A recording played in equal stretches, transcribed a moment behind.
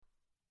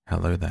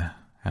Hello there,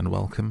 and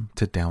welcome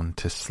to Down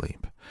to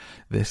Sleep.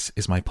 This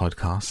is my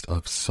podcast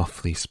of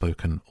softly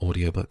spoken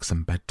audiobooks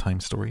and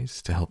bedtime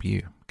stories to help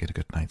you get a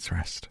good night's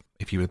rest.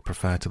 If you would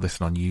prefer to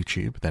listen on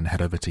YouTube, then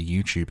head over to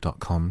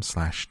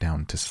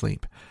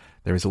youtube.com/downtosleep.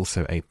 There is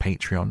also a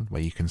Patreon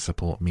where you can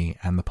support me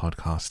and the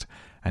podcast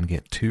and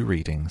get 2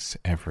 readings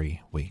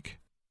every week.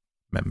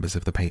 Members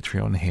of the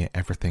Patreon hear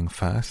everything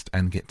first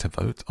and get to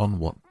vote on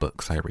what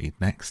books I read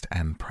next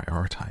and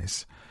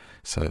prioritize.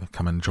 So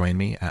come and join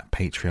me at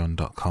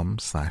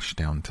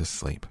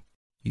patreon.com/downtosleep.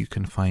 You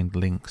can find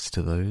links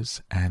to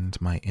those and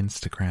my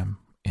Instagram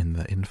in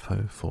the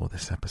info for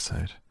this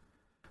episode.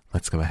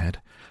 Let's go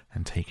ahead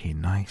and take a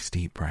nice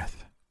deep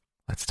breath.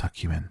 Let's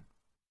tuck you in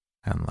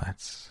and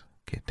let's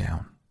get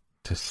down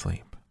to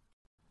sleep.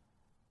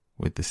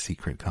 With the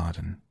Secret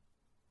Garden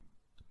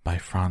by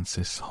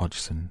Frances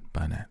Hodgson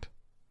Burnett.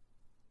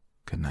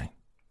 Good night.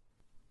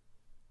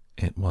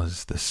 It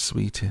was the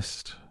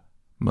sweetest,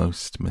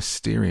 most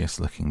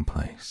mysterious-looking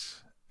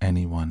place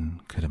anyone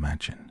could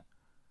imagine.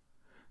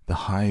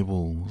 The high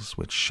walls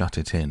which shut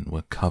it in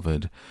were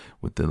covered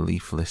with the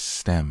leafless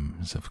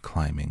stems of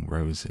climbing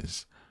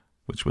roses,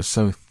 which were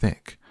so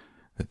thick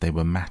that they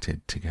were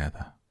matted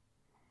together.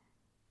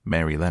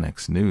 Mary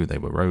Lennox knew they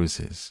were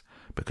roses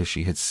because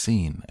she had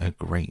seen a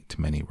great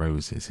many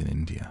roses in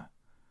India.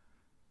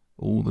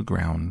 All the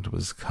ground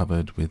was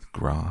covered with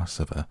grass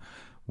of a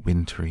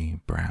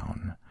wintry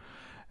brown,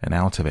 and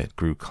out of it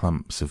grew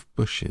clumps of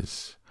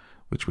bushes,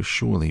 which were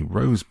surely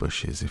rose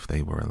bushes if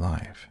they were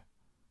alive.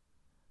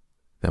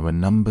 There were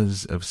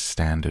numbers of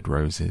standard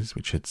roses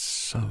which had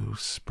so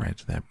spread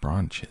their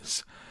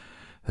branches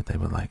that they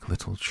were like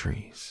little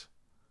trees.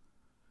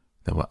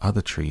 There were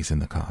other trees in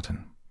the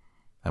garden,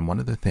 and one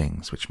of the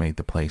things which made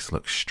the place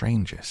look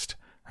strangest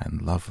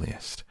and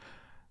loveliest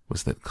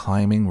was that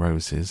climbing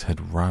roses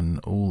had run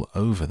all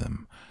over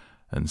them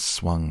and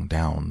swung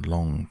down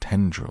long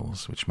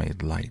tendrils which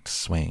made light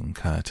swaying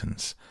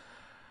curtains,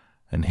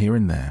 and here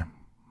and there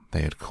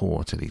they had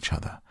caught at each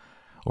other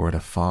or at a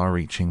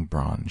far-reaching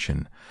branch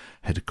and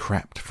had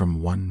crept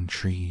from one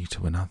tree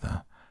to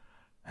another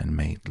and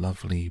made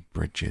lovely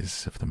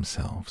bridges of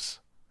themselves.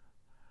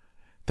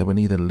 There were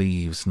neither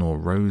leaves nor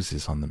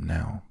roses on them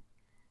now,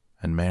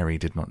 and Mary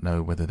did not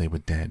know whether they were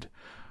dead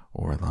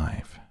or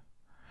alive,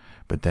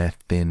 but their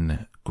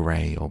thin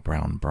grey or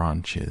brown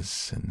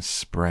branches and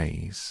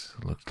sprays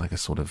looked like a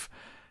sort of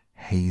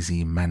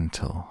hazy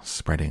mantle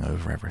spreading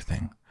over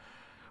everything,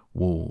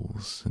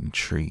 walls and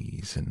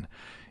trees and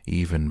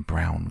even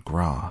brown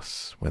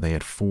grass where they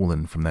had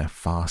fallen from their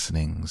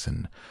fastenings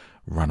and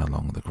run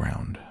along the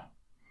ground.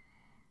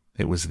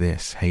 It was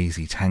this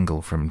hazy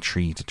tangle from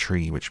tree to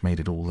tree which made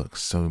it all look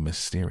so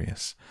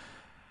mysterious.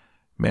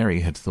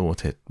 Mary had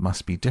thought it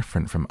must be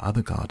different from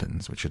other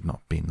gardens which had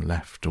not been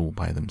left all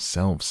by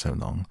themselves so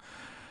long,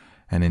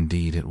 and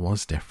indeed it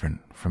was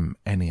different from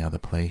any other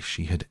place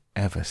she had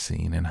ever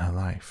seen in her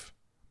life.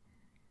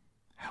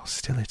 "How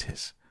still it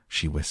is,"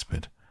 she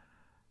whispered.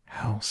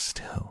 "How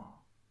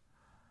still."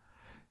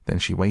 Then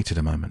she waited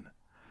a moment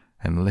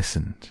and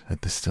listened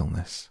at the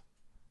stillness.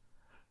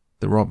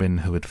 The robin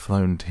who had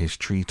flown to his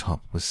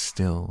treetop was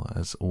still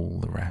as all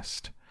the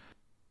rest.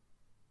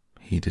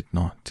 He did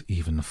not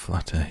even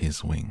flutter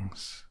his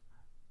wings.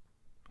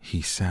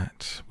 He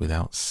sat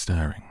without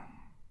stirring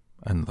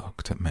and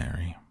looked at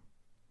Mary.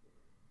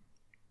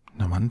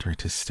 "No wonder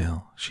it is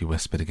still," she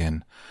whispered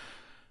again.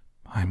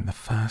 "I am the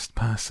first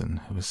person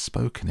who has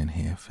spoken in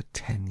here for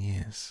 10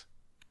 years.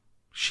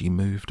 She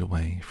moved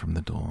away from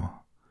the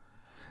door,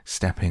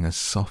 stepping as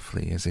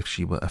softly as if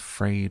she were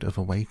afraid of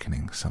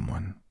awakening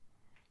someone.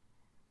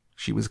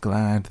 She was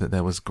glad that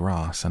there was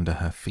grass under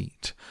her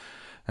feet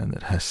and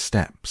that her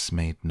steps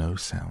made no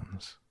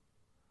sounds.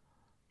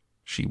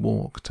 She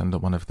walked under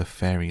one of the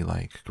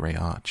fairy-like grey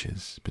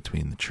arches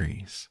between the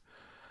trees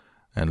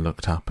and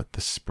looked up at the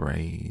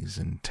sprays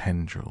and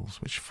tendrils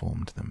which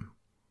formed them.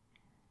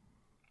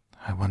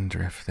 "I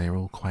wonder if they are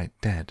all quite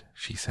dead,"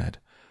 she said.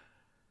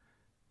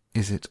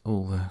 "Is it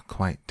all a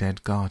quite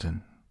dead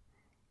garden?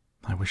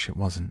 I wish it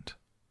wasn't."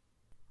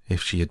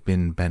 If she had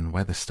been Ben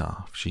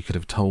Weatherstaff, she could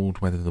have told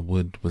whether the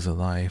wood was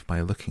alive by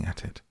looking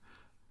at it,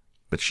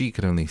 but she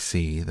could only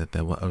see that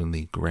there were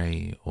only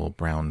grey or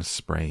brown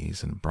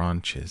sprays and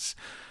branches,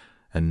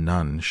 and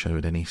none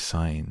showed any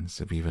signs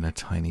of even a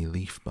tiny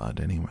leaf bud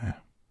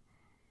anywhere.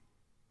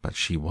 But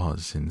she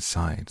was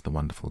inside the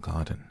wonderful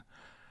garden,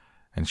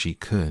 and she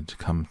could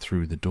come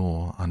through the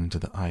door under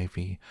the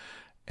ivy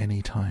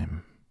any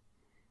time,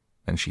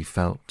 and she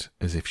felt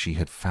as if she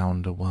had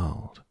found a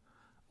world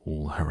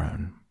all her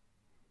own.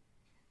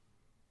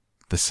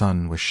 The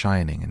sun was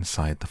shining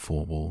inside the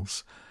 4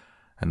 walls,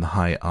 and the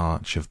high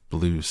arch of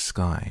blue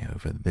sky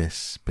over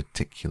this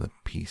particular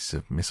piece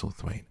of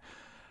Misselthwaite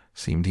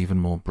seemed even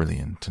more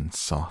brilliant and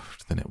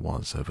soft than it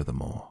was over the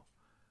moor.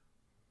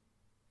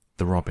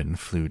 The robin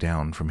flew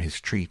down from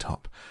his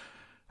treetop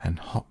and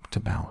hopped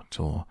about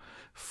or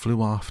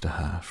flew after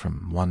her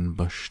from one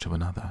bush to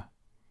another.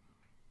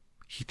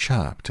 He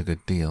chirped a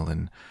good deal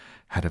and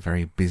had a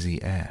very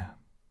busy air,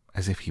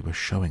 as if he were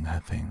showing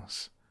her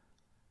things.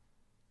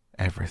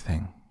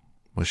 everything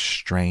was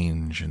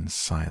strange and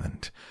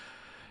silent,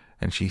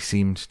 and she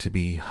seemed to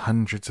be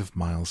hundreds of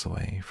miles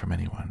away from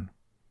anyone.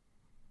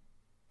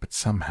 But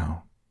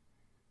somehow,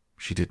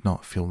 she did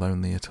not feel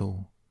lonely at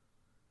all.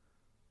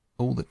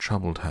 All that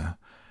troubled her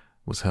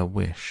was her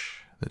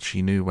wish that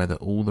she knew whether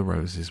all the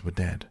roses were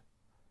dead,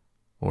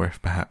 or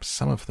if perhaps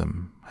some of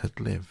them had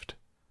lived,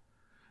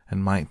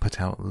 and might put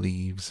out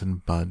leaves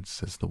and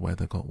buds as the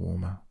weather got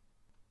warmer.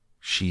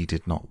 She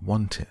did not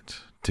want it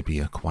to be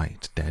a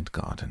quite dead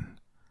garden.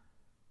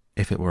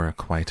 If it were a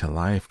quite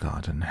alive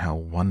garden, how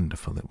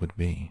wonderful it would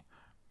be,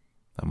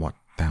 and what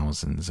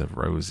thousands of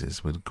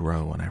roses would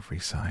grow on every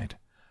side.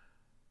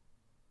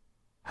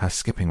 Her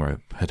skipping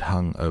rope had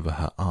hung over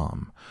her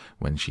arm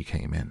when she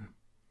came in,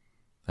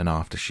 and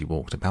after she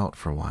walked about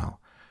for a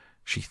while,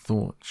 she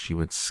thought she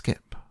would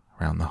skip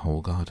round the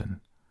whole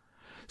garden,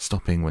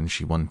 stopping when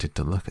she wanted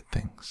to look at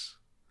things.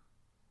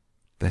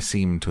 There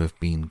seemed to have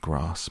been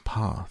grass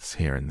paths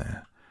here and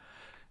there,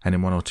 and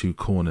in one or two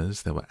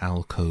corners there were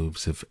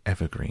alcoves of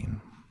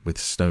evergreen with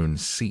stone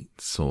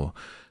seats or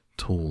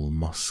tall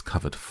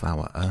moss-covered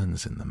flower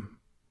urns in them.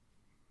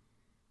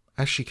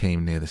 As she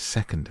came near the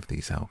second of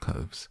these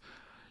alcoves,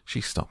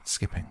 she stopped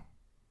skipping.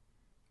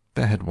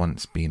 There had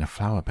once been a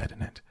flower bed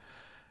in it,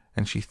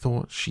 and she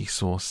thought she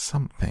saw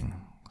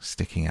something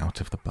sticking out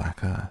of the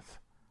black earth.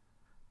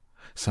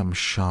 Some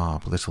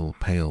sharp little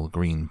pale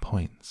green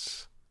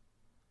points.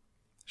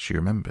 She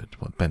remembered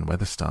what Ben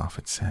Weatherstaff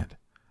had said,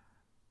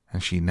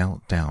 and she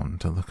knelt down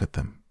to look at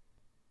them.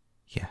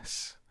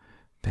 Yes,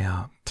 they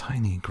are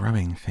tiny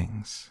growing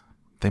things.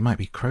 They might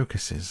be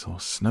crocuses or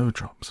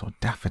snowdrops or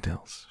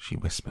daffodils, she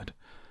whispered.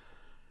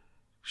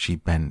 She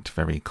bent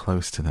very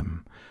close to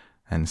them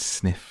and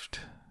sniffed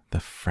the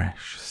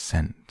fresh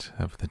scent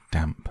of the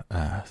damp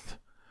earth.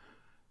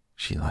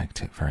 She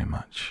liked it very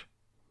much.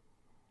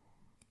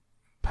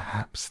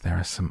 Perhaps there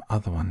are some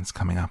other ones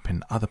coming up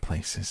in other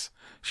places,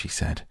 she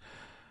said.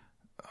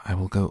 I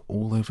will go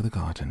all over the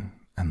garden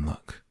and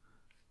look.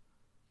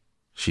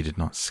 She did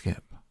not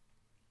skip,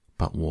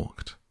 but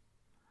walked.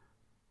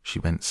 She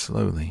went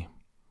slowly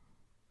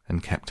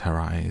and kept her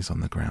eyes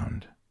on the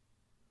ground.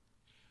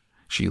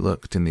 She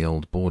looked in the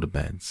old border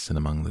beds and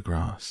among the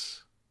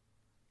grass,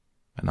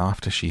 and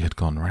after she had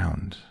gone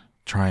round,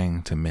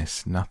 trying to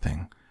miss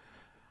nothing,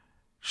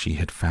 she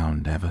had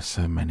found ever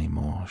so many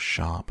more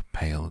sharp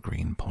pale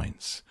green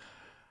points,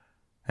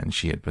 and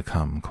she had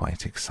become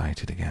quite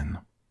excited again.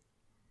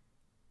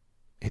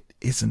 It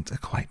isn't a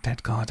quite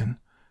dead garden,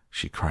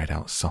 she cried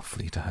out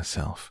softly to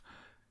herself.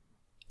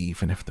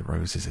 Even if the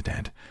roses are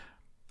dead,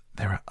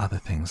 there are other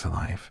things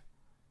alive.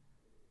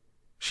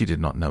 She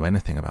did not know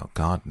anything about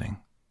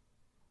gardening,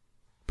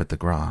 but the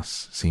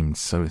grass seemed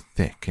so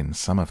thick in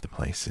some of the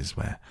places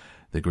where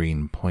the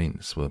green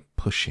points were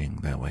pushing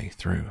their way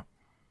through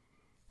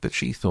that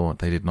she thought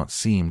they did not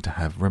seem to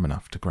have room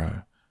enough to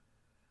grow.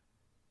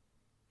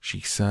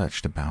 She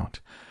searched about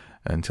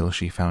until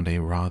she found a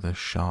rather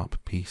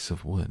sharp piece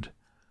of wood,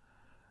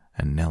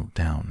 and knelt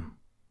down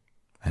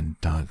and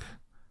dug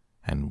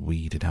and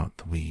weeded out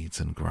the weeds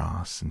and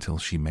grass until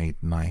she made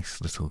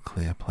nice little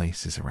clear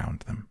places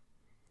around them.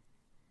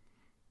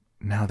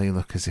 Now they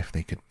look as if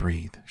they could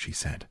breathe, she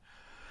said,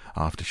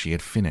 after she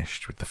had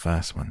finished with the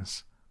first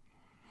ones.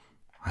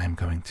 I am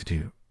going to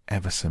do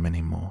ever so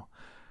many more.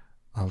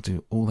 I'll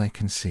do all I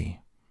can see.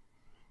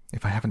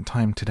 If I haven't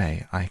time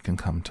today, I can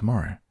come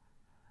tomorrow.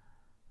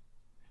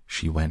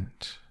 She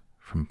went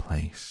from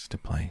place to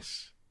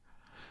place,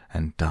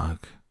 and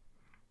dug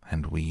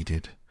and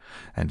weeded,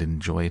 and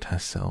enjoyed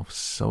herself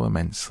so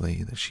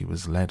immensely that she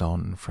was led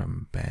on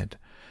from bed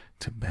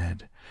to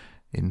bed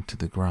into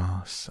the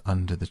grass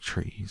under the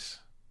trees.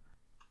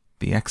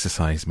 The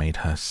exercise made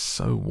her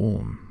so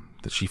warm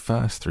that she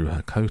first threw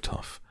her coat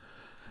off,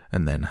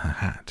 and then her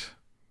hat,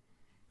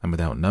 and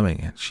without knowing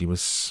it, she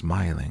was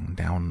smiling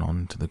down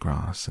onto the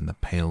grass and the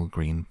pale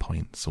green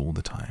points all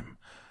the time.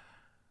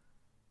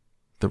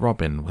 The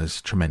robin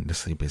was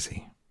tremendously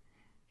busy.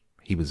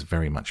 He was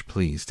very much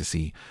pleased to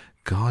see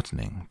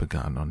gardening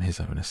begun on his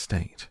own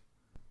estate.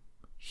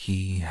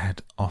 He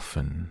had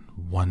often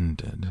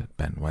wondered at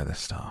Ben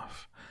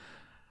Weatherstaff.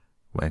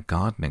 Where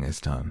gardening is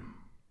done,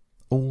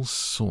 all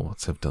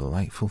sorts of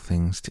delightful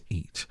things to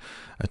eat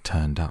are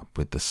turned up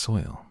with the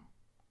soil.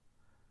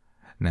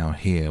 Now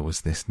here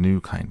was this new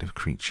kind of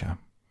creature,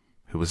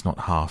 who was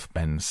not half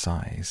Ben's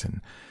size,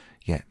 and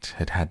yet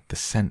had had the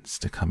sense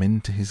to come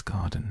into his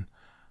garden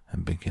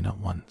and begin at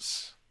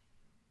once.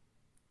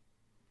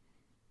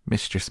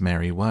 Mistress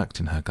Mary worked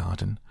in her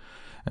garden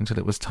until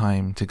it was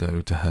time to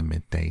go to her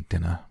midday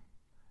dinner.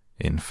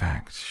 In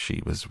fact,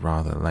 she was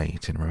rather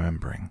late in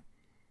remembering,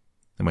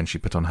 and when she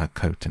put on her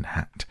coat and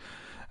hat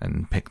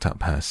and picked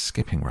up her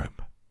skipping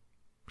rope,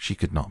 she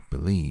could not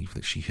believe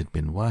that she had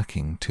been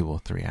working 2 or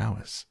 3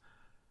 hours.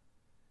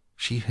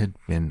 She had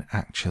been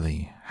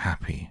actually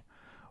happy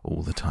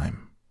all the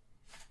time,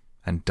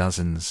 and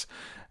dozens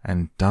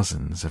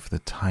of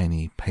the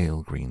tiny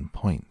pale green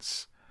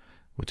points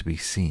were to be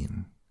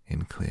seen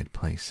in cleared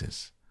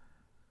places,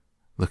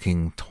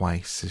 looking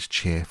twice as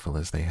cheerful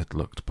as they had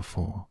looked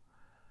before,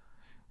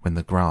 when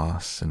the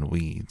grass and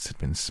weeds had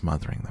been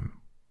smothering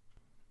them.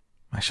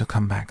 "I shall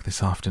come back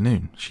this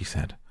afternoon," she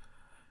said,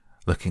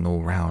 looking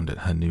all round at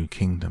her new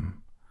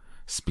kingdom,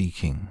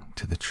 speaking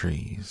to the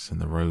trees and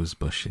the rose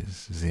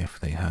bushes as if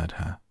they heard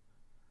her.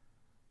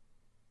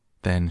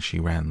 Then she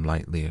ran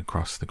lightly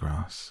across the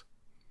grass,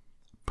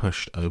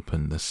 pushed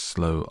open the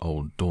slow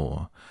old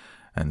door,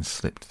 and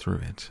slipped through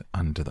it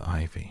under the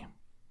ivy.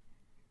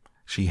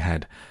 She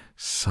had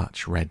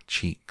such red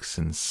cheeks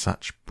and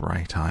such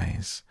bright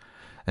eyes,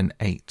 and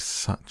ate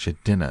such a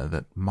dinner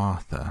that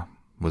Martha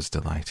was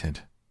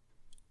delighted.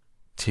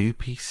 "2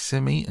 pieces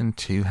of meat and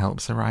 2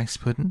 helps of rice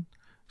pudding,"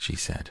 she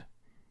said.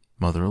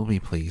 "Mother'll be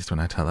pleased when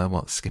I tell her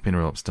what skipping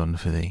rope's done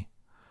for thee."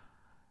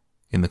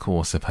 In the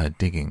course of her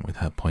digging with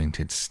her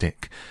pointed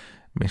stick,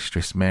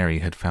 Mistress Mary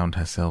had found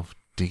herself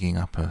digging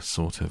up a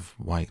sort of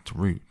white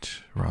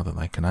root, rather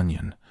like an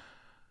onion.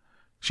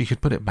 She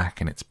had put it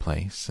back in its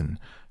place and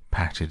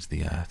patted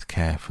the earth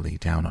carefully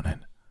down on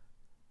it,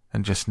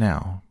 and just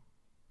now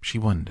she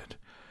wondered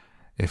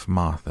if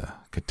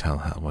Martha could tell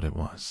her what it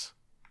was.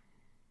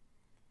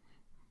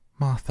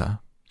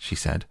 "Martha," she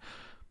said,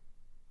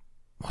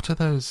 "what are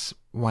those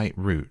white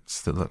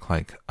roots that look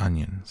like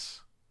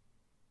onions?"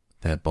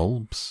 "They're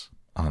bulbs,"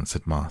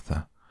 answered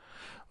Martha.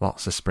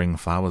 "Lots of spring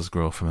flowers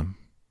grow from them.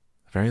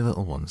 The very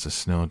little ones are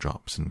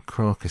snowdrops and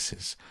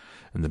crocuses,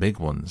 and the big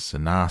ones are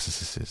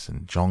narcissuses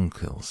and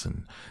jonquils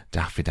and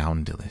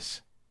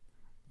daffodillies.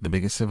 The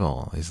biggest of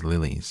all is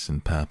lilies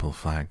and purple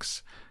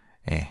flags.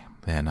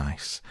 They're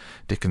nice.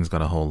 Dickon's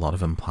got a whole lot of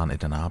them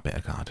planted in our bit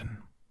of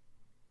garden."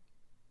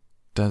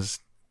 "Does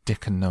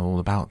Dickon know all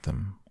about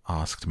them?"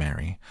 asked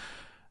Mary,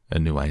 a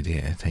new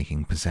idea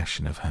taking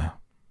possession of her.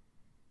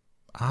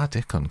 "Our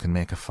Dickon can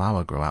make a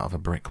flower grow out of a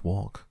brick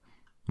walk.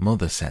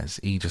 Mother says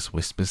he just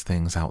whispers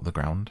things out the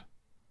ground."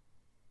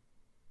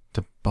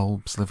 "Do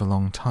bulbs live a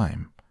long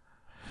time?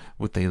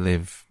 Would they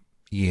live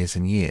years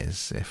and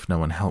years if no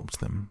one helped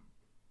them?"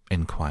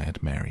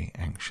 inquired Mary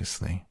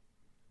anxiously.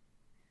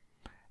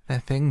 "They're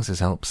things as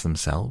helps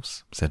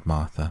themselves," said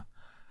Martha.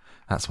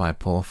 "That's why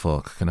poor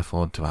folk can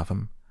afford to have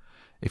 'em.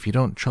 If you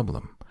don't trouble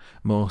 'em,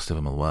 most of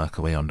 'em'll work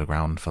away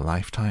underground for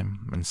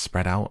lifetime and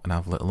spread out and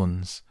have little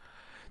uns.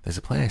 There's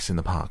a place in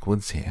the park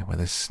woods here where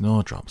there's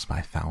snowdrops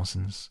by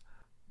thousands.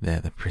 They're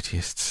the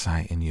prettiest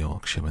sight in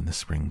Yorkshire when the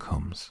spring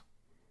comes.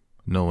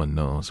 No one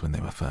knows when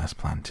they were first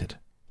planted."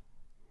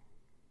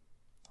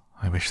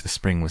 "I wish the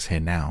spring was here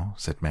now,"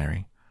 said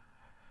Mary.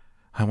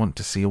 "I want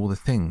to see all the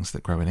things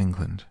that grow in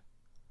England."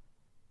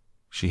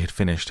 She had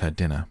finished her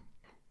dinner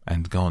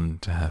and gone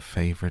to her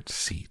favourite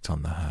seat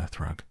on the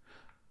hearthrug.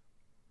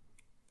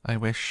 I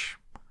wish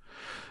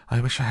I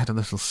had a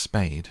little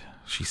spade,"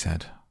 she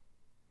said.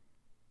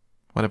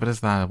 "Whatever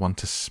does thou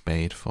want a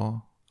spade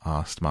for?"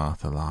 asked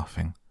Martha,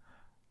 laughing.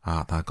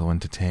 "Art thou going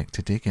to take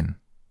to digging?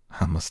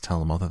 I must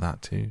tell Mother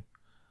that too."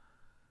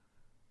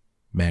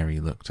 Mary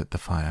looked at the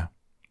fire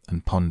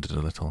and pondered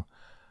a little.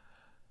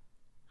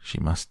 She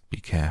must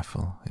be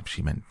careful if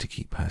she meant to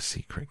keep her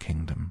secret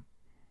kingdom.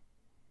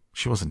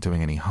 She wasn't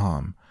doing any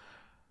harm,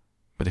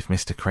 but if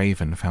Mr.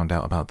 Craven found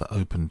out about the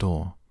open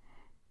door,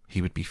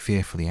 he would be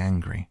fearfully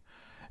angry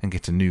and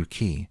get a new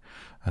key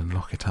and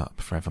lock it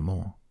up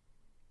forevermore.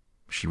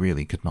 She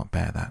really could not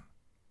bear that.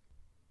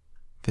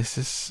 "This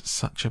is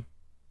such a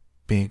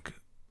big,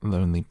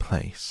 lonely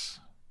place,"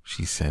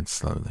 she said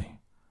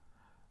slowly,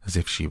 as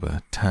if she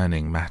were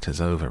turning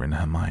matters over in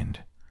her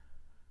mind.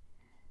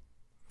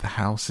 "The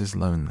house is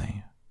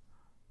lonely,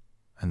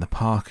 and the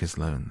park is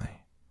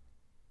lonely,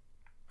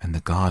 and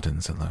the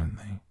gardens are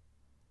lonely.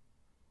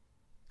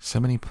 So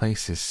many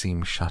places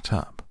seem shut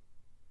up.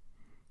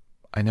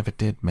 I never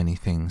did many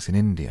things in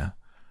India,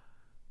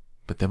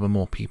 but there were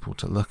more people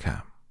to look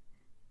at,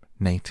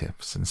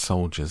 natives and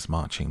soldiers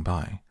marching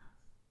by,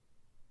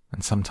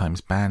 and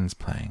sometimes bands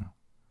playing,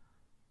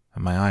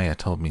 and my ayah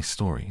told me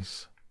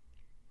stories.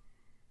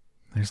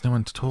 There's no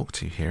one to talk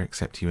to here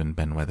except you and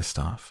Ben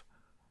Weatherstaff,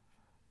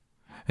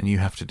 and you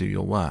have to do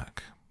your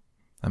work,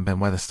 and Ben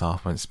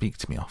Weatherstaff won't speak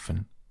to me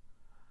often.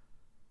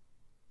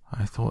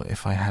 I thought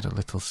if I had a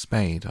little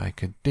spade I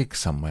could dig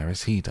somewhere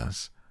as he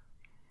does.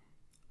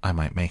 I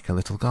might make a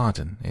little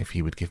garden if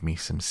he would give me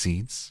some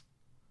seeds."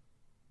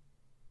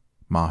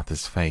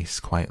 Martha's face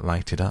quite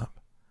lighted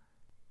up.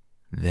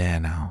 "There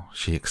now,"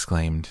 she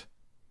exclaimed.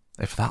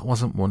 "If that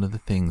wasn't one of the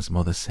things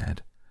Mother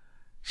said.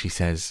 She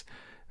says,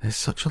 there's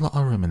such a lot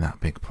of room in that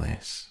big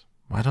place.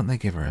 Why don't they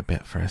give her a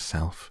bit for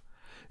herself,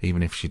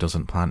 even if she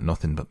doesn't plant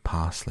nothing but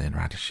parsley and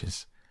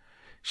radishes?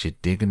 She'd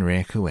dig and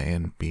rake away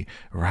and be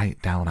right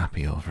down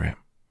happy over it.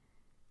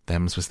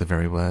 Them's was the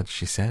very words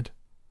she said."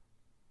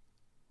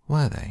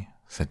 "Were they?"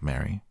 said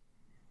Mary.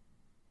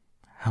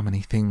 "How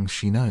many things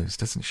she knows,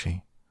 doesn't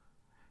she?"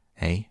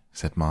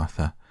 said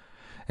Martha.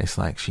 "It's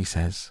like she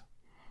says,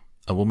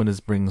 a woman as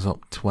brings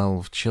up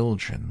 12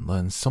 children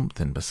learns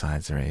something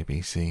besides her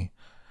ABC.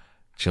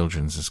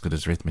 Children's as good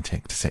as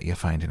arithmetic to set you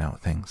finding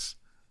out things."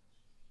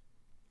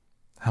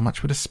 "How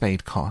much would a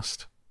spade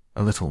cost?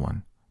 A little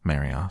one?"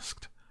 Mary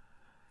asked.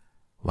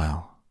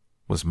 "Well,"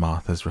 was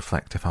Martha's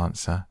reflective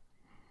answer,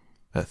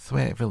 At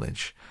Thwaite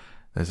Village,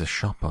 there's a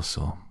shop or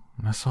so,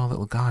 and I saw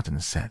little garden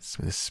sets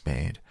with a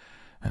spade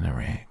and a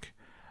rake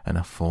and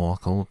a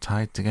fork all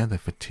tied together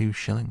for 2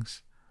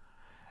 shillings,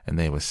 and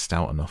they were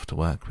stout enough to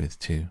work with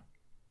too.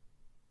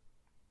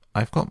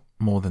 I've got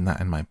more than that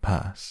in my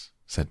purse,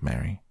 said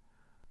Mary.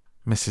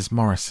 Mrs.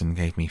 Morrison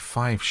gave me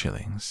 5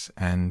 shillings,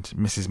 and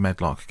Mrs.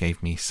 Medlock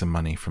gave me some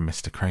money from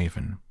Mr.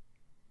 Craven.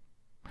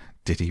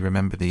 Did he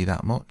remember thee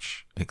that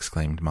much?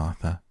 Exclaimed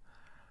Martha.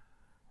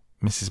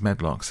 Mrs.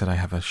 Medlock said I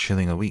have 1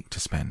 shilling a week to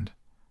spend.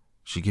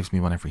 She gives me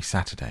one every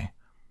Saturday.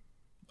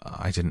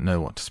 I didn't know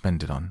what to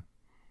spend it on.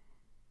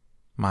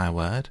 My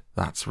word,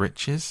 that's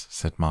riches,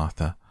 said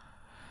Martha.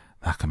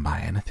 Thou can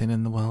buy anything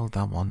in the world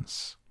thou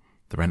wants.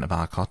 The rent of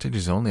our cottage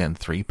is only on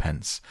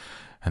 3p,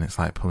 and it's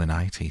like pulling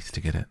eye teeth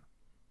to get it.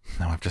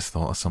 Now I've just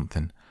thought of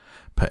something,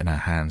 putting her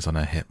hands on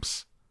her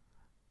hips.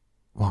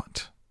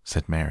 What?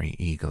 Said Mary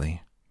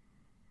eagerly.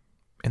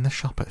 In the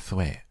shop at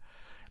Thwaite,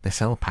 they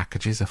sell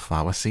packages of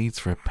flower seeds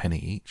for 1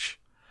 each,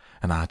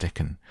 and our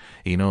Dickon,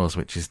 he knows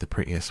which is the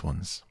prettiest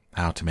ones,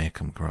 how to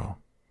make 'em grow.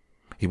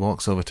 He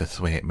walks over to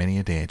Thwaite many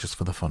a day just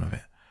for the fun of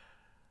it.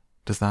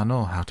 Does thou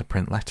know how to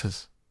print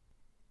letters?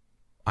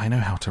 I know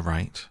how to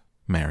write,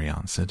 Mary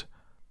answered.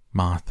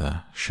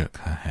 Martha shook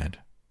her head.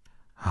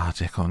 Our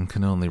Dickon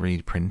can only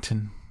read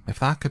printing. If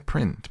thou could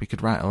print, we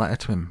could write a letter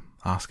to him,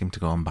 ask him to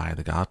go and buy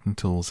the garden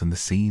tools and the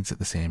seeds at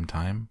the same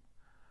time.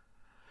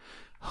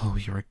 Oh,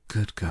 you're a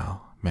good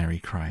girl, Mary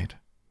cried.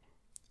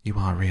 You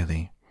are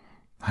really.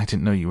 I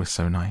didn't know you were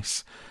so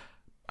nice.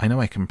 I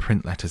know I can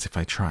print letters if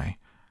I try.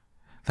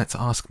 Let's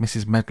ask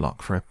Mrs.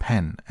 Medlock for a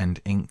pen and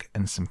ink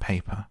and some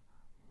paper.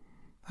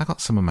 I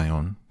got some of my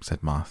own,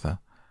 said Martha.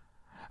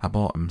 I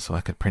bought 'em so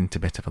I could print a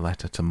bit of a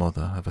letter to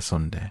Mother of a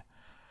Sunday.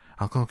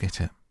 I'll go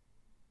get it.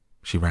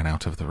 She ran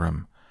out of the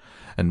room,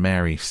 and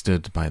Mary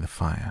stood by the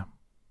fire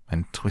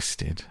and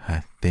twisted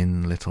her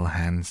thin little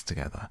hands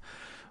together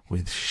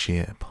with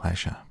sheer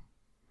pleasure.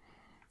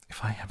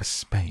 If I have a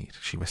spade,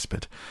 she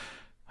whispered,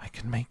 I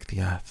can make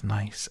the earth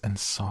nice and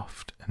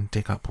soft and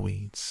dig up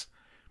weeds.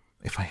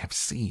 If I have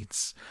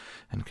seeds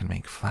and can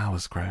make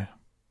flowers grow,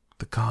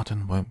 the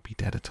garden won't be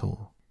dead at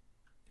all.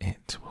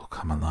 It will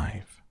come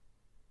alive.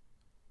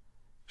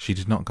 She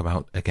did not go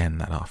out again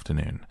that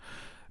afternoon,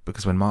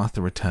 because when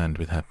Martha returned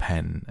with her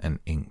pen and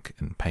ink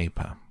and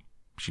paper,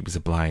 she was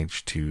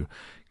obliged to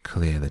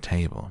clear the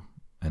table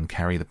and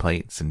carry the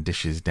plates and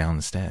dishes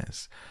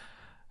downstairs,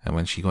 and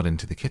when she got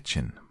into the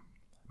kitchen,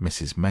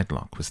 Mrs.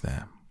 Medlock was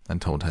there and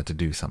told her to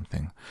do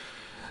something,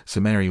 so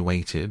Mary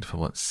waited for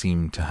what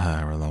seemed to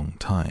her a long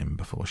time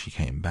before she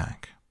came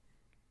back.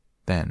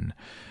 Then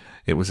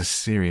it was a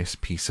serious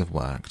piece of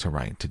work to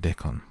write to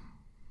Dickon.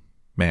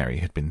 Mary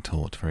had been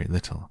taught very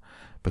little,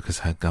 because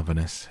her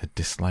governess had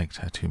disliked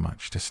her too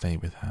much to stay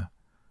with her.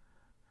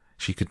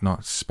 She could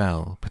not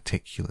spell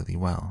particularly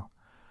well,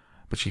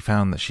 but she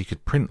found that she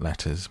could print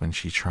letters when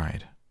she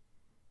tried.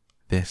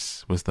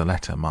 This was the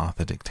letter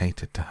Martha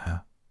dictated to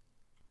her.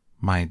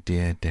 My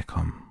dear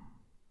Dickon,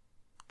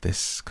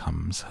 this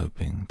comes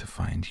hoping to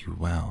find you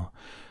well,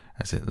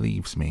 as it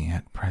leaves me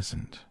at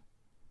present.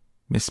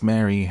 Miss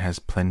Mary has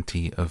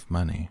plenty of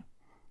money.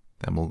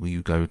 Then will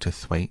you go to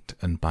Thwaite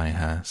and buy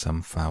her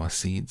some flower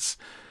seeds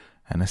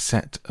and a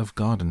set of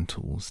garden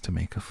tools to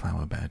make a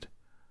flower bed.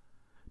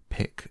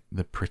 Pick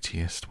the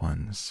prettiest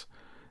ones,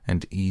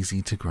 and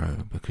easy to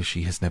grow because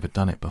she has never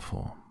done it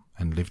before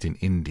and lived in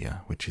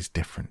India, which is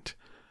different.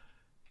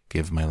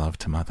 Give my love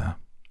to Mother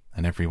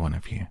and every one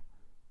of you.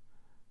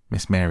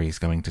 Miss Mary's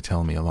going to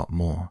tell me a lot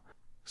more,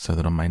 so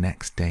that on my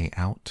next day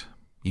out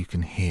you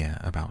can hear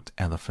about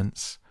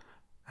elephants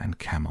and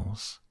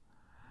camels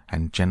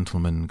and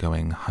gentlemen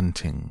going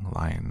hunting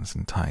lions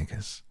and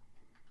tigers.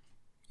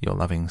 Your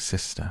loving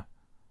sister,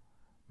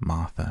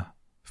 Martha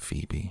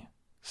Phoebe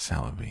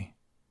Sowerby.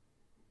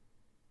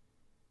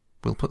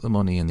 We'll put the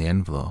money in the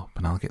envelope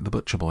and I'll get the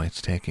butcher boy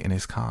to take it in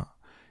his cart.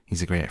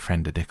 He's a great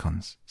friend of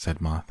Dickon's,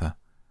 said Martha.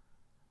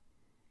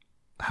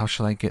 How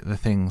shall I get the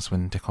things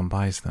when Dickon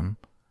buys them?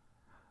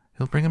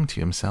 He'll bring 'em to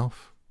you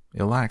himself.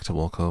 He'll like to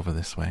walk over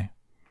this way.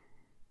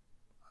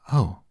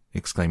 Oh,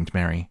 exclaimed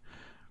Mary.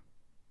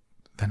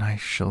 Then I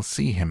shall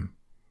see him.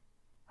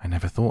 I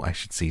never thought I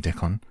should see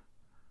Dickon.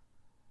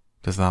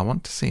 Does thou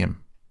want to see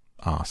him?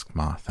 Asked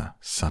Martha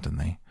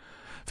suddenly,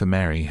 for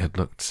Mary had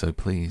looked so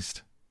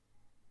pleased.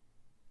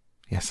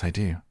 Yes, I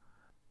do.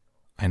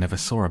 I never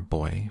saw a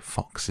boy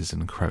foxes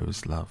and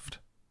crows loved.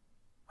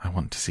 I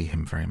want to see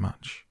him very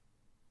much.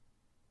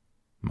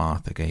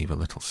 Martha gave a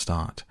little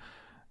start,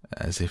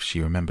 as if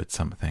she remembered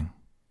something.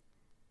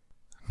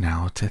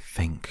 Now to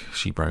think,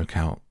 she broke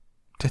out.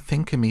 To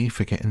think of me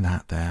forgetting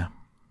that there,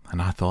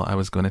 and I thought I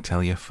was going to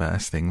tell you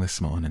first thing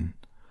this morning.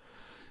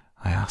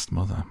 I asked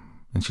Mother,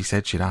 and she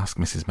said she'd ask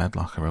Mrs.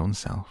 Medlock her own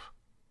self.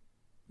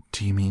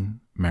 Do you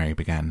mean, Mary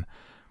began,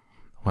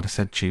 what I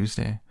said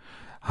Tuesday?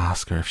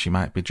 Ask her if she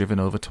might be driven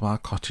over to our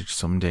cottage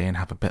some day and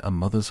have a bit of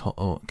Mother's hot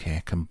oat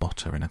cake and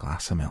butter in a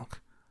glass of milk.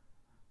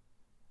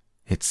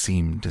 It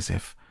seemed as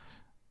if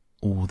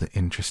all the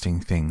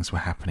interesting things were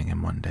happening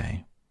in one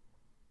day.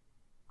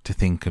 to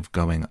think of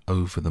going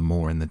over the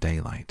moor in the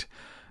daylight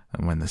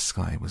and when the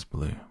sky was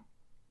blue.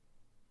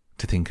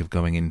 To think of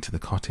going into the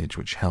cottage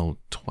which held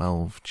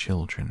 12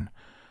 children.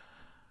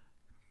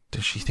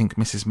 "Does she think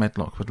Mrs.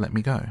 Medlock would let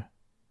me go?"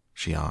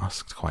 she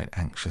asked quite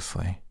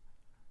anxiously.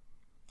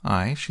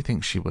 "Aye, she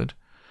thinks she would.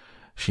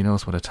 She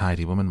knows what a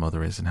tidy woman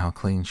mother is and how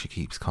clean she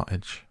keeps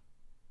cottage."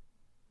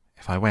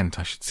 "If I went,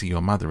 I should see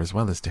your mother as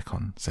well as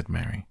Dickon," said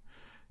Mary,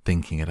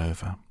 thinking it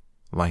over,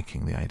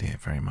 liking the idea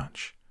very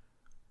much.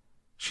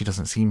 "She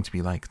doesn't seem to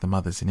be like the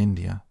mothers in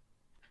India."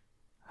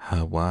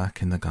 Her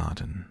work in the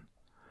garden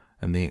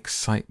and the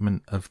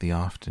excitement of the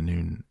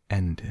afternoon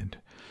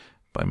ended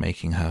by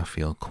making her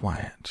feel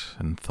quiet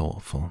and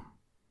thoughtful.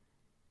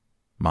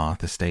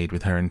 Martha stayed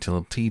with her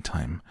until tea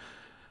time,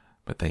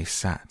 but they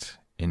sat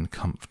in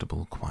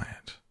comfortable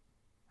quiet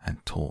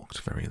and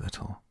talked very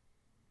little.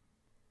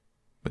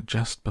 But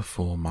just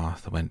before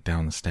Martha went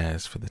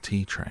downstairs for the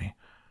tea tray,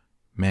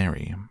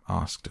 Mary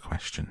asked a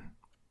question.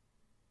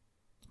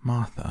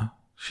 "Martha,"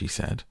 she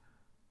said,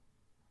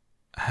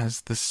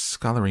 "has the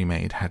scullery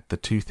maid had the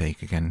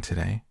toothache again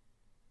today?"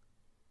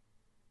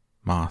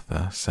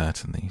 Martha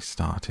certainly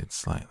started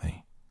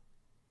slightly.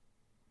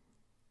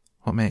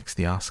 "What makes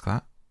thee ask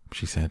that?"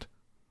 she said.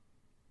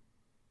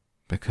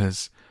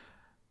 "Because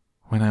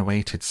when I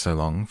waited so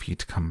long for you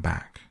to come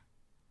back,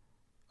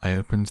 I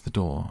opened the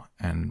door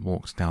and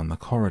walked down the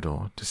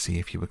corridor to see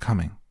if you were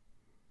coming.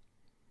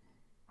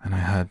 And I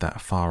heard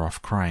that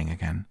far-off crying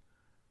again,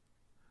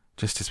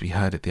 just as we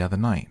heard it the other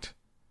night.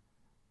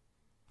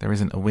 There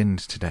isn't a wind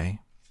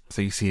today,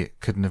 so you see it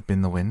couldn't have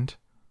been the wind."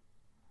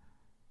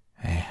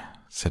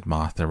 Said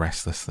Martha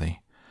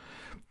restlessly,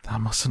 "thou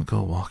mustn't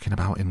go walking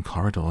about in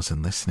corridors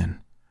and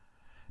listening.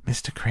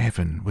 Mr.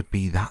 Craven would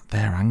be that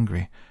there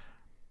angry.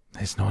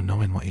 There's no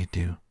knowing what he'd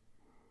do."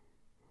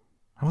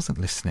 "I wasn't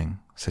listening,"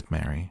 said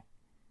Mary.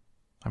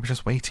 "I was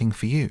just waiting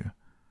for you,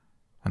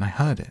 and I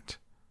heard it.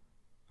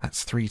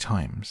 That's 3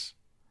 times.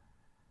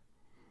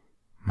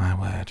 My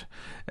word,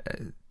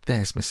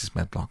 there's Mrs.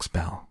 Medlock's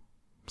bell,"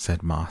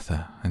 said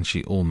Martha, and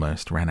she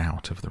almost ran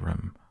out of the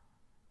room.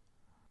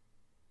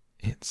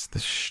 "It's the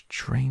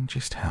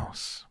strangest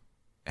house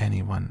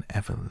anyone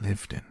ever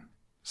lived in,"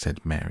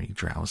 said Mary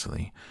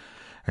drowsily,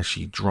 as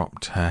she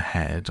dropped her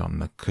head on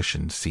the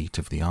cushioned seat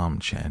of the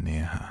armchair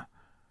near her.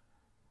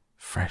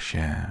 Fresh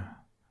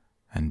air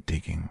and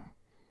digging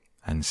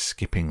and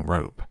skipping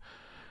rope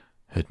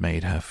had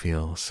made her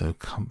feel so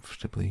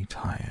comfortably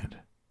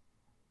tired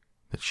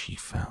that she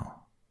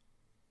fell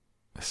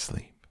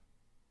asleep.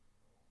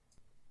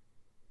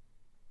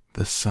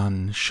 The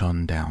sun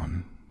shone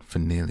down for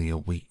nearly a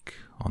week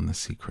on the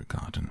secret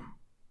garden.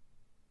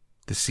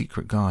 The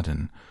secret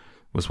garden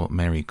was what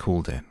Mary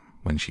called it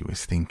when she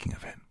was thinking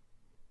of it.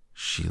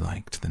 She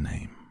liked the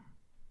name,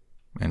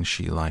 and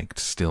she liked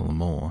still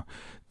more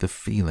the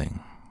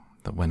feeling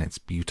that when its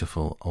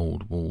beautiful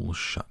old walls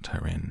shut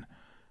her in,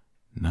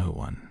 no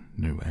one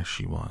knew where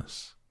she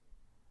was.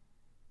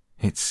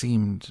 It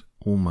seemed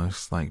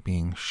almost like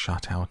being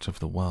shut out of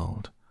the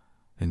world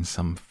in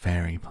some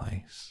fairy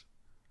place.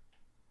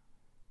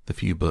 The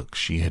few books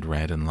she had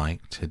read and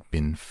liked had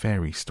been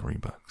fairy story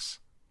books,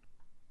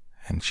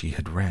 and she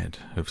had read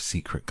of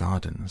secret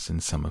gardens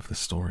in some of the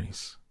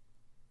stories.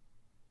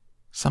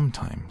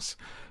 Sometimes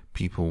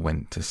people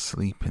went to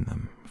sleep in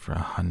them for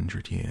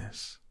 100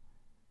 years,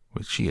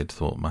 which she had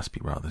thought must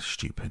be rather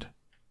stupid.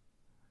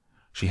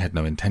 She had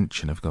no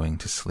intention of going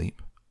to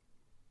sleep,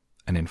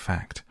 and in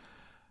fact,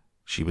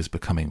 she was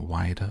becoming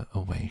wider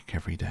awake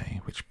every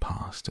day which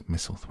passed at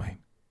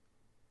Misselthwaite.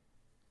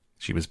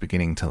 She was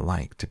beginning to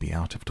like to be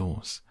out of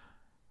doors.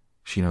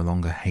 She no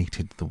longer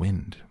hated the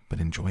wind, but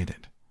enjoyed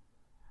it.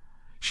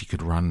 She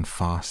could run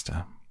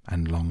faster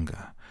and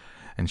longer,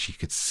 and she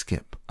could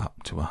skip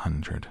up to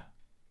 100.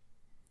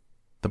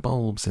 The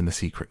bulbs in the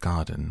secret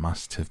garden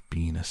must have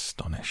been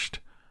astonished.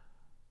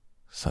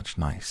 Such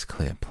nice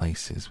clear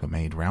places were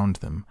made round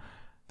them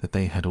that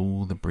they had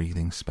all the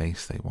breathing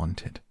space they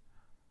wanted.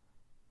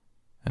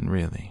 And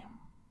really,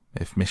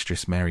 if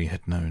Mistress Mary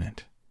had known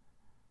it,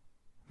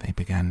 they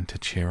began to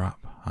cheer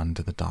up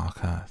under the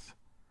dark earth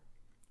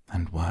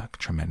and work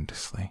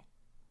tremendously.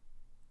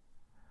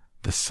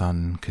 The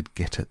sun could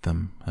get at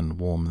them and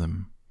warm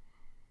them,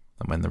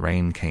 and when the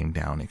rain came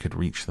down it could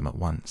reach them at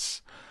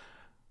once,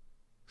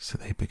 so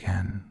they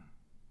began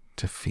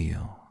to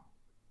feel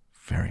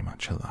very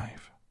much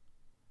alive.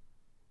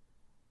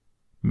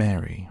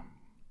 Mary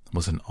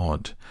was an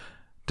odd,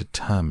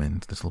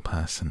 determined little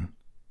person,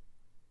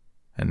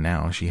 and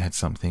now she had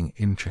something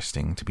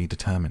interesting to be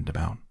determined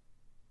about.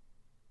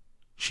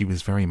 She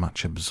was very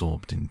much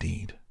absorbed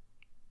indeed.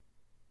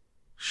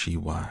 She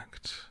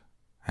worked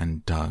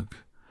and dug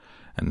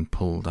and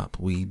pulled up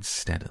weeds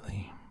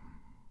steadily,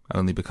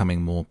 only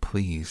becoming more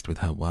pleased with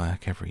her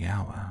work every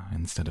hour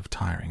instead of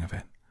tiring of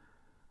it.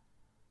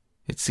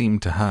 It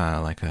seemed to her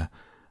like a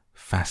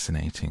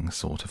fascinating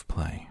sort of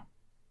play.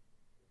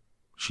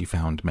 She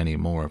found many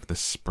more of the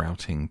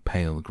sprouting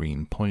pale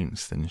green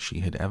points than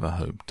she had ever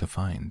hoped to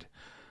find.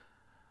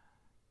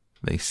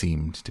 They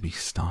seemed to be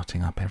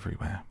starting up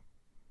everywhere,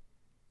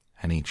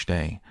 and each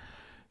day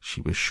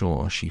she was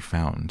sure she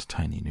found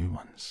tiny new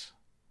ones.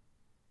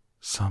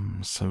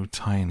 Some so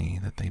tiny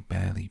that they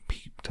barely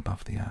peeped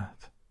above the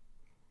earth.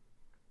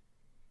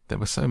 There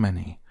were so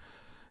many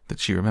that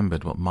she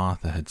remembered what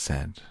Martha had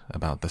said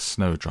about the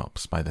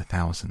snowdrops by the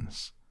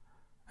thousands,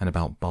 and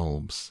about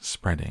bulbs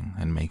spreading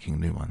and making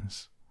new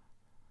ones.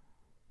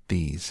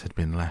 These had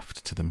been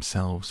left to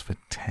themselves for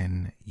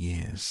 10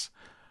 years,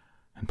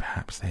 and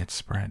perhaps they had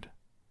spread,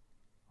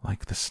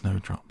 like the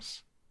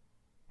snowdrops,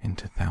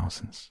 into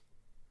thousands.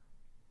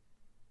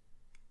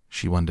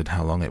 She wondered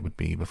how long it would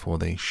be before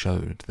they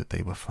showed that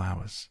they were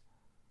flowers.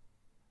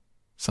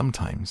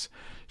 Sometimes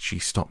she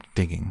stopped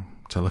digging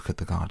to look at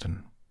the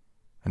garden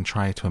and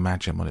tried to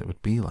imagine what it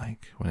would be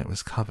like when it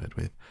was covered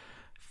with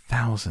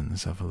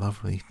thousands of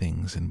lovely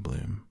things in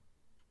bloom.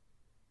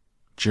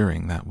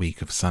 During that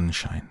week of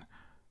sunshine,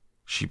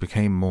 she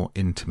became more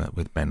intimate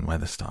with Ben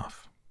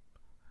Weatherstaff.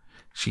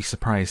 She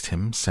surprised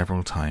him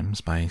several times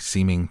by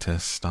seeming to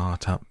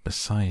start up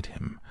beside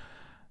him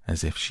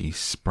as if she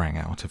sprang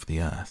out of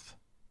the earth.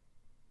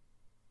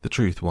 The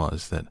truth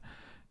was that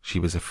she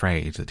was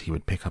afraid that he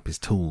would pick up his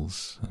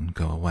tools and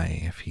go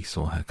away if he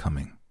saw her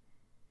coming.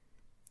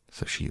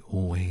 So she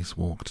always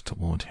walked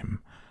toward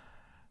him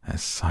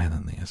as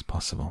silently as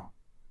possible.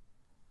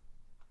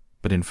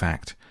 But in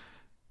fact,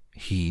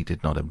 he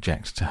did not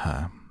object to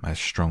her as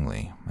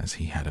strongly as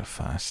he had at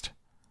first.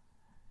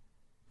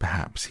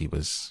 Perhaps he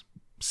was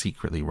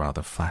secretly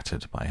rather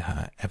flattered by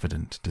her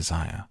evident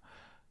desire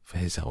for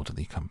his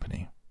elderly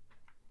company.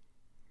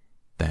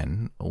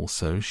 Then,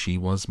 also, she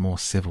was more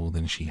civil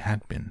than she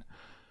had been.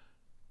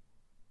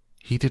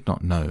 He did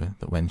not know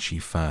that when she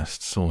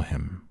first saw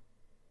him,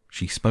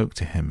 she spoke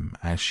to him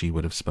as she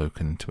would have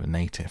spoken to a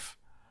native,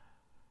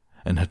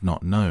 and had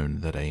not known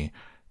that a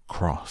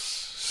cross,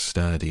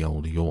 sturdy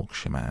old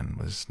Yorkshireman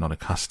was not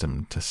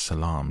accustomed to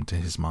salaam to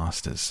his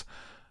masters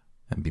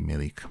and be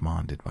merely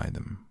commanded by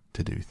them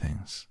to do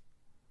things.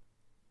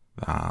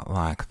 "That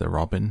like the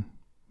robin?"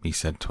 he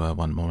said to her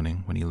one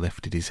morning when he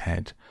lifted his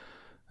head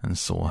and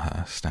saw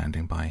her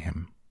standing by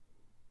him.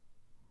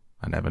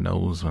 "I never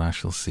knows when I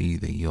shall see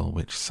thee or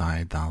which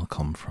side thou'll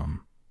come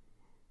from."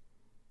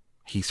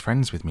 "He's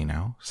friends with me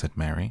now," said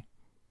Mary.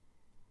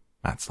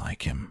 "That's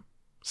like him,"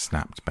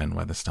 snapped Ben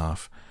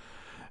Weatherstaff,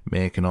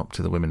 making up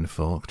to the women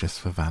folk just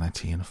for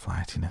vanity and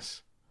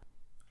flightiness.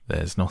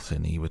 "There's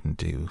nothing he wouldn't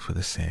do for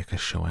the sake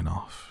of showing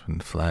off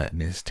and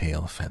flirting his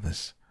tail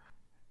feathers.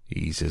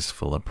 He's as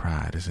full of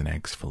pride as an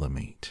egg's full of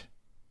meat."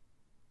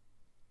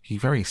 He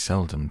very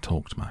seldom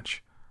talked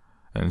much,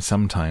 and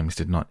sometimes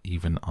did not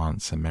even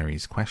answer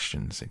Mary's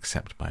questions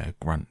except by a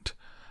grunt.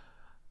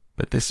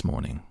 But this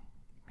morning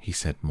he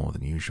said more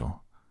than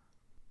usual.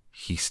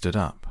 He stood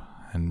up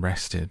and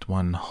rested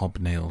one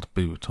hobnailed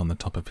boot on the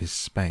top of his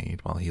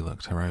spade while he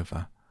looked her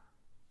over.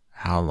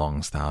 "How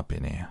long's thou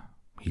been here?"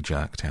 he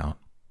jerked out.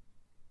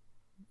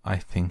 "I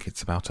think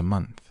it's about a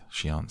month,"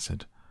 she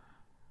answered.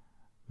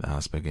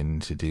 "Thou's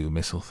beginning to do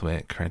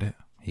Misselthwaite credit,"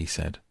 he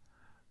said.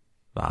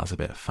 "Thou's a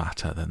bit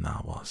fatter than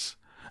thou was,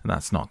 and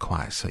that's not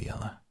quite so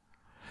yellow.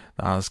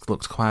 Thou's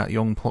looked quite a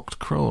young plucked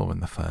crow when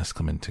thou first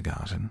come into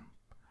garden.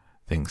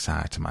 Thinks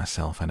I to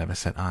myself I never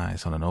set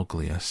eyes on an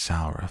uglier,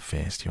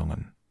 sourer-faced young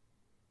un."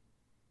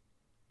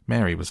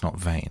 Mary was not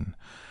vain,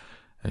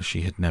 as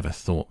she had never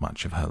thought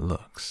much of her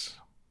looks.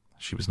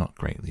 She was not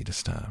greatly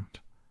disturbed.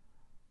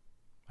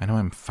 "I know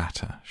I'm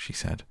fatter," she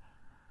said.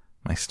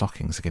 "My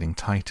stockings are getting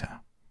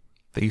tighter.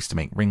 They used to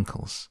make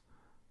wrinkles.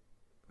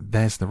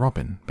 There's the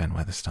robin, Ben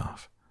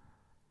Weatherstaff."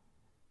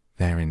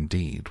 There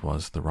indeed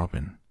was the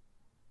robin,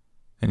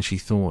 and she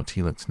thought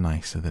he looked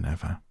nicer than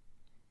ever.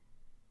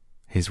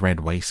 His red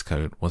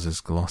waistcoat was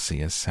as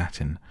glossy as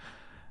satin,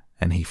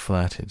 and he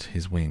flirted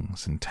his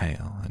wings and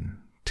tail,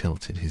 and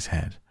tilted his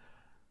head,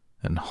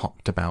 and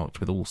hopped about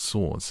with all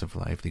sorts of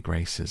lively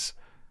graces.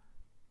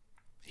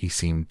 He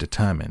seemed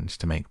determined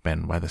to make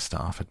Ben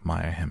Weatherstaff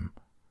admire him.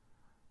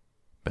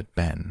 But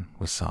Ben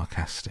was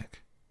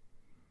sarcastic.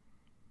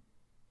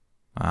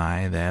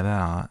 "Aye, there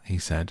thou art," he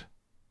said.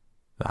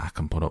 "Thou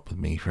can put up with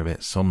me for a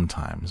bit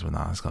sometimes when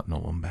thou's got no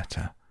one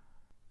better.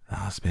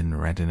 Thou's been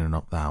reddening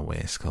up thy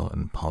waistcoat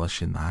and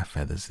polishing thy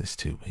feathers this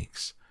 2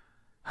 weeks.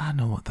 I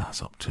know what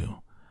thou's up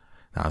to.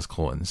 Thou's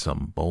courting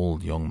some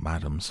bold young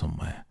madam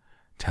somewhere,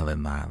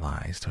 telling thy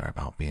lies to her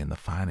about being the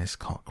finest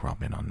cock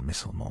robin on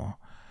Misselmore,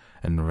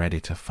 and ready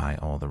to fight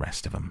all the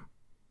rest of 'em."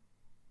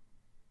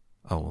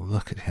 "Oh,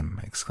 look at him,"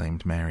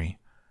 exclaimed Mary.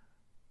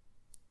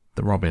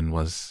 The robin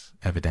was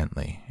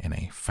evidently in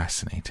a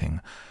fascinating,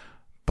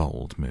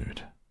 bold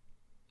mood.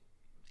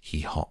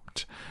 He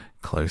hopped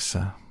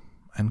closer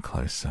and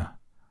closer,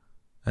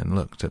 and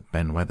looked at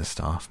Ben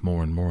Weatherstaff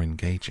more and more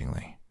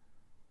engagingly.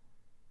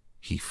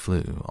 He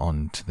flew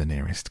on to the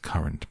nearest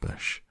currant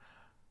bush,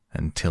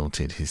 and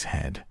tilted his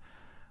head,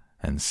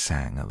 and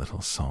sang a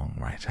little song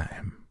right at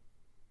him.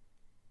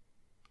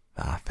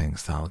 "Thou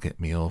thinks thou'll get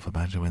me over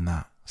by doing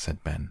that,"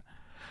 said Ben,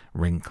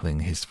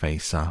 wrinkling his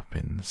face up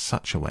in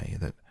such a way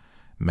that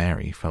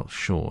Mary felt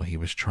sure he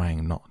was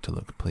trying not to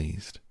look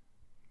pleased.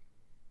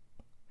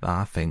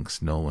 Thou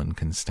thinks no one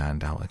can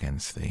stand out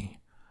against thee.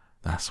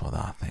 That's what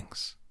thou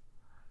thinks.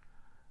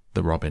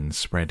 The robin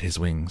spread his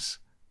wings.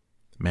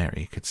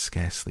 Mary could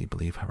scarcely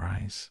believe her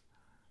eyes.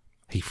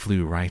 He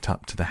flew right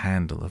up to the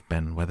handle of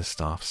Ben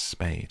Weatherstaff's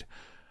spade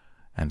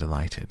and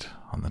alighted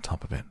on the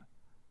top of it.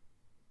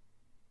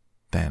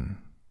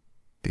 Then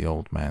the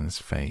old man's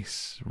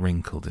face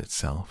wrinkled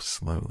itself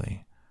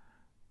slowly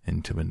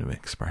into a new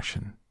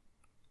expression.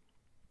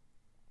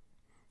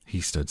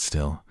 He stood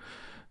still,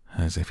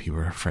 as if he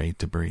were afraid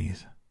to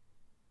breathe,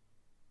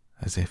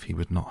 as if he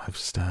would not have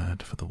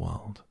stirred for the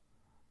world,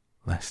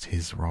 lest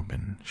his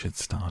robin should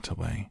start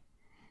away.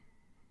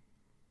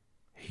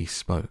 He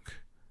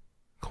spoke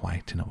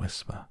quite in a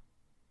whisper.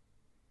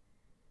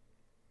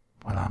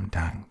 "Well, I'm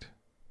danged,"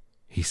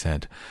 he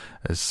said,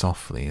 as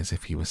softly as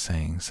if he were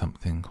saying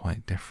something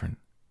quite different.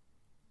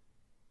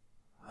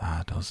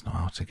 "Thou does know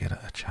how to get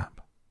at a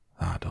chap,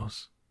 thou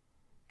does.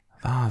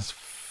 Thou's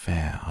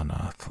fair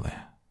unearthly,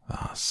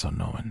 thou's so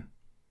knowing."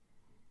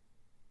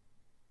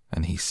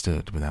 And he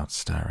stood without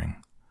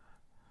stirring,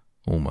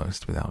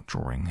 almost without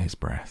drawing his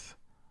breath,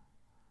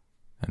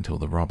 until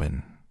the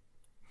robin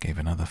gave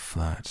another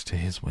flirt to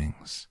his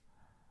wings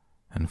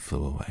and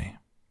flew away.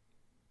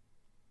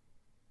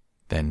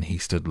 Then he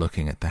stood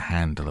looking at the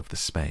handle of the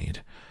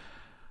spade,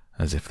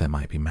 as if there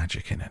might be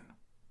magic in it.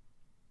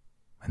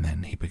 And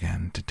then he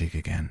began to dig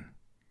again,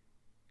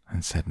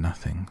 and said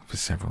nothing for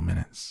several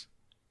minutes.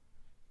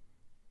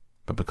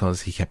 But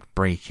because he kept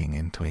breaking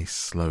into a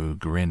slow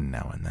grin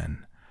now and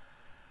then,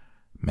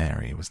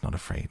 Mary was not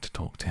afraid to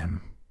talk to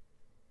him.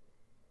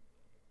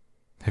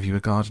 "Have you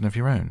a garden of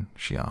your own?"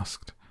 she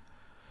asked.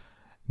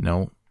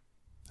 "No,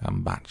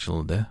 I'm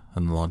bachelder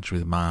and lodge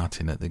with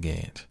Martin at the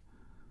gate."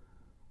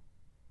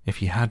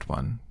 "If you had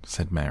one,"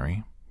 said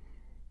Mary,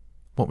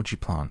 "what would you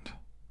plant?"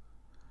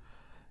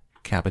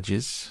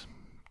 "Cabbages,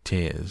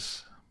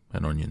 tears,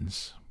 and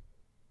onions."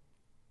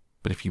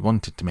 "But if you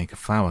wanted to make a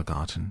flower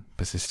garden,"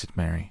 persisted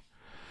Mary,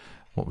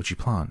 "what would you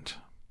plant?"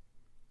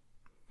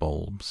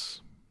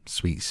 "Bulbs,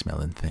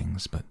 sweet-smelling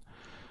things, but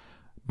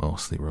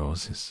mostly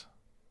roses."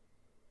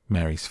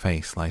 Mary's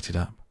face lighted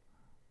up.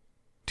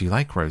 "Do you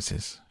like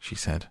roses?" she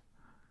said.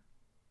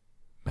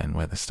 Ben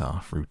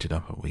Weatherstaff rooted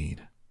up a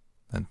weed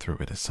and threw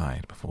it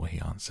aside before he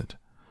answered.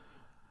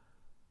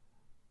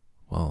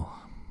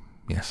 "Well,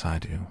 yes, I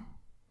do.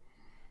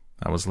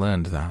 I was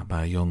learned that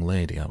by a young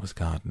lady I was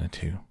gardener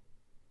to.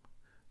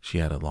 She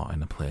had a lot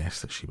in a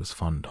place that she was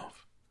fond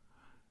of,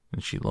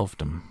 and she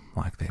loved 'em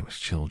like they was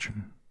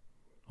children,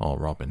 or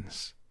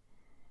robins.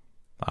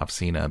 I've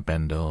seen her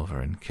bend over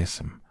and kiss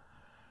 'em."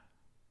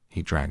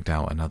 He dragged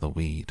out another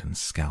weed and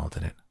scowled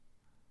at it.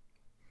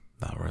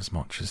 "That were as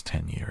much as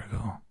 10 years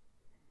ago."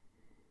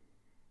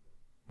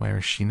 "Where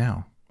is she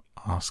now?"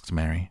 asked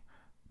Mary,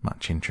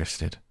 much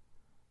interested.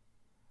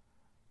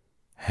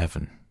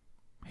 "Heaven,"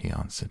 he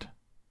answered,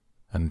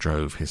 and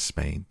drove his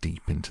spade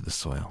deep into the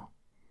soil,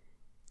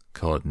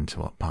 according to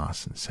what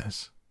Parson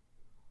says.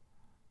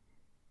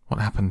 "What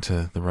happened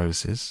to the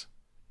roses?"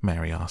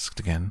 Mary asked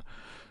again,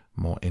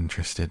 more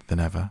interested than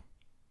ever.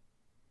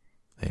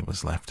 "They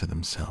was left to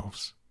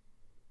themselves."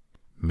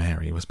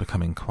 Mary was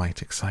becoming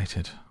quite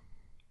excited.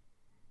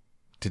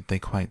 "Did they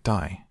quite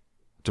die?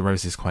 Do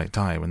roses quite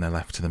die when they're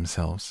left to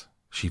themselves?"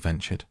 she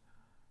ventured.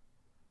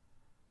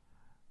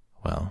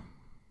 "Well,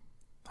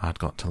 I'd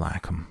got to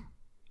like 'em,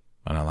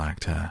 and I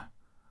liked her,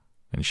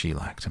 and she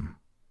liked 'em,"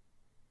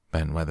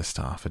 Ben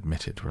Weatherstaff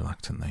admitted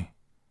reluctantly.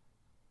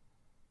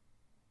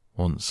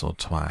 "Once or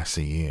twice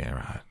a year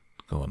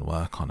I'd go and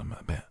work on 'em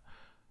a bit,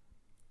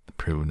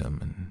 prune 'em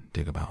and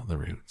dig about the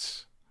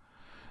roots.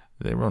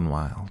 They run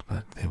wild,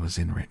 but they was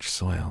in rich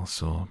soil,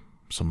 so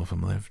some of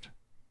 'em lived."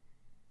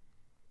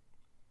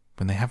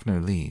 "When they have no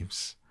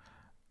leaves,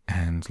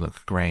 and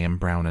look grey and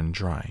brown and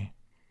dry,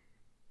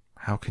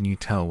 how can you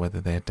tell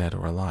whether they are dead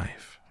or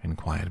alive?"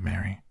 inquired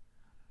Mary.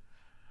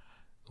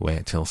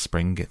 "Wait till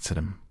spring gets at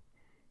 'em.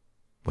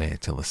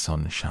 Wait till the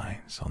sun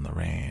shines on the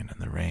rain and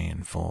the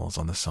rain falls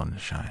on the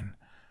sunshine,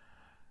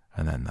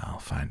 and then they'll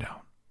find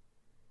out."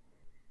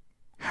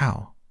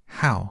 "How?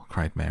 How?"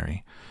 cried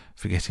Mary,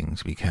 forgetting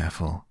to be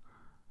careful.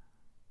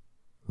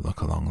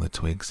 "Look along the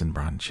twigs and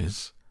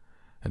branches,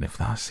 and if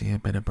thou see a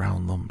bit of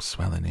brown lumps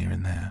swelling here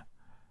and there,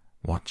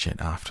 watch it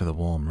after the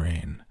warm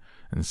rain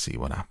and see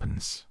what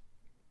happens."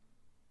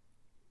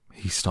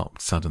 He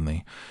stopped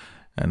suddenly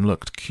and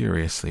looked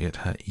curiously at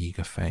her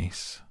eager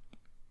face.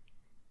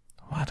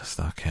 "Why dost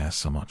thou care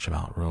so much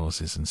about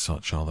roses and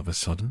such all of a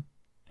sudden?"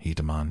 he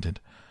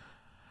demanded.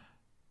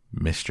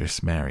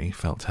 Mistress Mary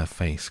felt her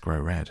face grow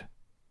red.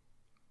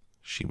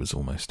 She was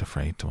almost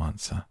afraid to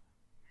answer.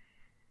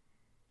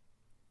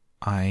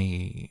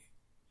 I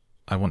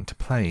want to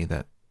play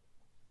that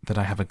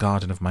I have a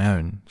garden of my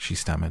own," she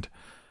stammered.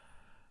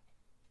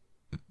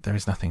 "There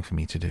is nothing for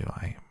me to do.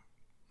 I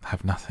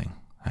have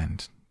nothing,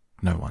 and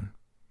no one."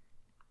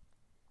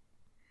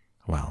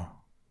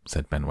 "Well,"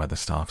 said Ben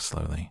Weatherstaff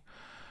slowly,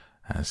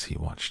 as he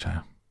watched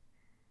her,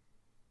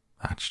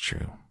 "that's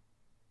true.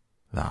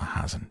 Thou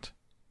hasn't."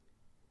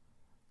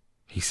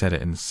 He said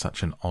it in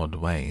such an odd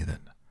way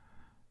that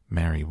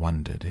Mary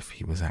wondered if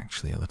he was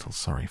actually a little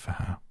sorry for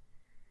her.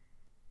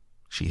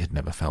 She had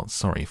never felt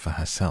sorry for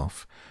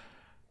herself.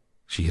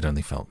 She had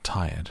only felt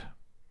tired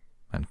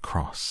and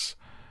cross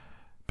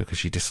because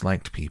she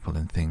disliked people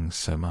and things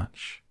so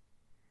much.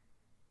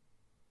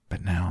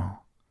 But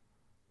now,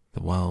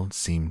 the world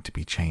seemed to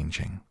be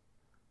changing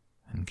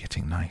and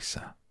getting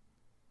nicer.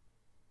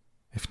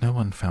 If no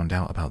one found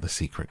out about the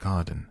secret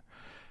garden,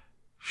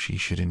 she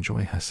should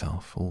enjoy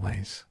herself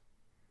always.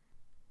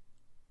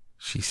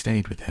 She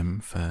stayed with him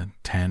for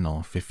 10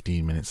 or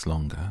 15 minutes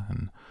longer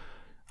and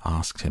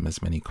asked him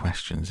as many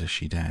questions as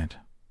she dared.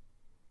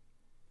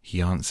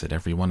 He answered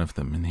every one of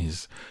them in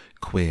his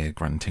queer,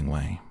 grunting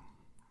way,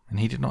 and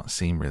he did not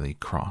seem really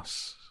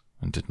cross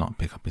and did not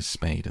pick up his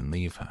spade and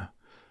leave her.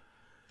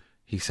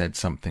 He said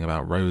something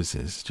about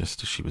roses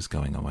just as she was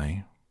going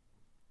away,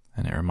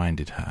 and it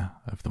reminded her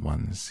of the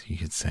ones he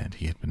had said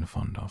he had been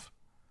fond of.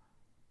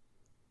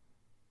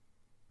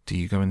 "Do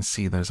you go and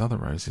see those other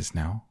roses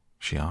now?"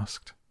 she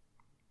asked.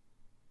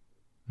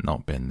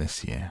 "Not been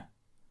this year.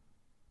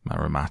 My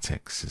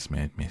rheumatics has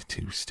made me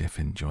too stiff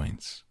in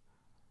joints."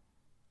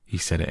 He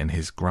said it in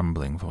his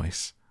grumbling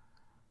voice,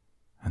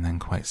 and then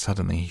quite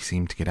suddenly he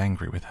seemed to get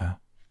angry with her,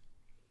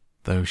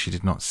 though she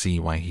did not see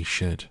why he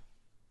should.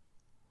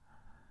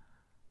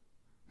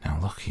 "Now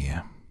look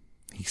here,"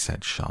 he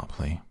said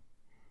sharply.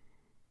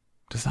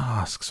 "Does thou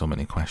ask so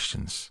many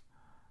questions?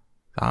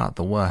 Thou art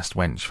the worst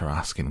wench for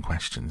asking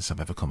questions I've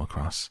ever come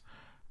across.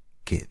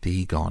 Get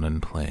thee gone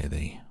and play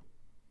thee.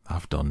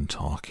 I've done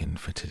talking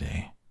for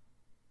today."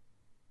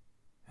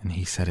 And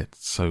he said it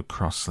so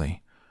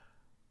crossly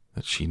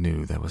that she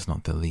knew there was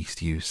not the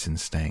least use in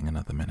staying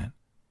another minute.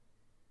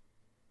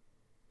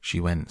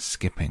 She went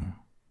skipping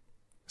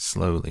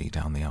slowly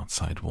down the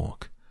outside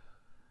walk,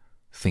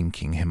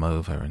 thinking him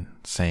over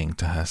and saying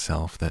to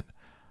herself that,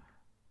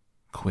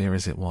 queer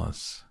as it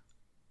was,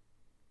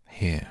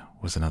 here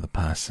was another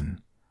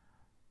person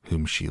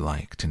whom she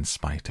liked in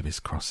spite of his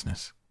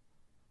crossness.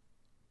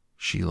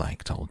 She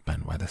liked old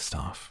Ben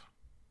Weatherstaff.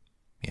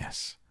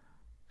 Yes,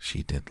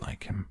 she did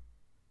like him.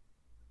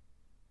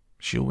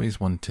 She always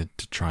wanted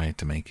to try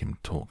to make him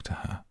talk to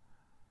her.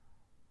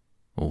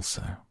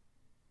 Also,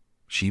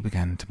 she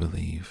began to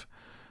believe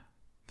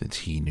that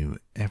he knew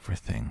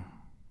everything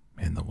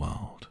in the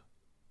world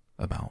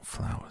about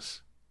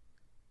flowers.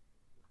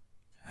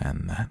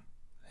 And that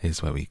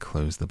is where we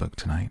close the book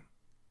tonight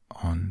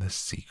on The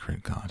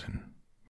Secret Garden.